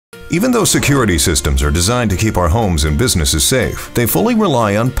Even though security systems are designed to keep our homes and businesses safe, they fully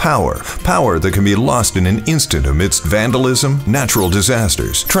rely on power that can be lost in an instant amidst vandalism, natural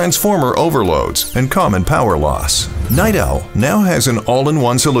disasters, transformer overloads, and common power loss. Night Owl now has an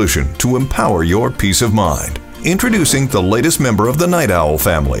all-in-one solution to empower your peace of mind. Introducing the latest member of the Night Owl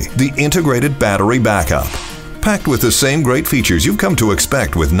family, the Integrated Battery Backup. Packed with the same great features you've come to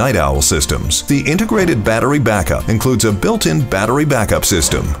expect with Night Owl systems, the Integrated Battery Backup includes a built-in battery backup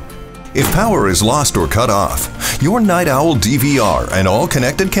system. If power is lost or cut off, your Night Owl DVR and all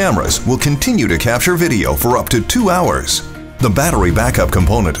connected cameras will continue to capture video for up to 2 hours. The battery backup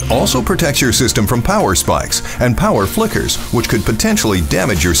component also protects your system from power spikes and power flickers, which could potentially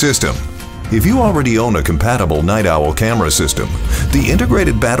damage your system. If you already own a compatible Night Owl camera system, the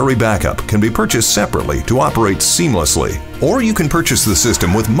Integrated Battery Backup can be purchased separately to operate seamlessly, or you can purchase the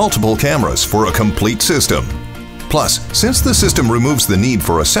system with multiple cameras for a complete system. Plus, since the system removes the need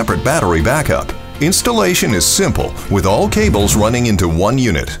for a separate battery backup, installation is simple with all cables running into one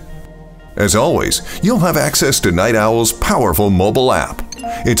unit. As always, you'll have access to Night Owl's powerful mobile app.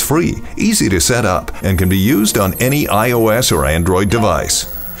 It's free, easy to set up, and can be used on any iOS or Android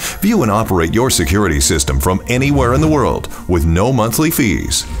device. View and operate your security system from anywhere in the world with no monthly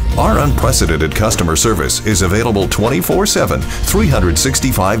fees. Our unprecedented customer service is available 24/7,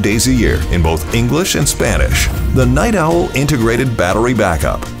 365 days a year in both English and Spanish. The Night Owl Integrated Battery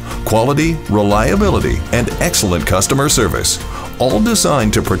Backup. Quality, reliability, and excellent customer service, all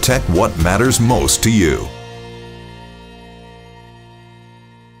designed to protect what matters most to you.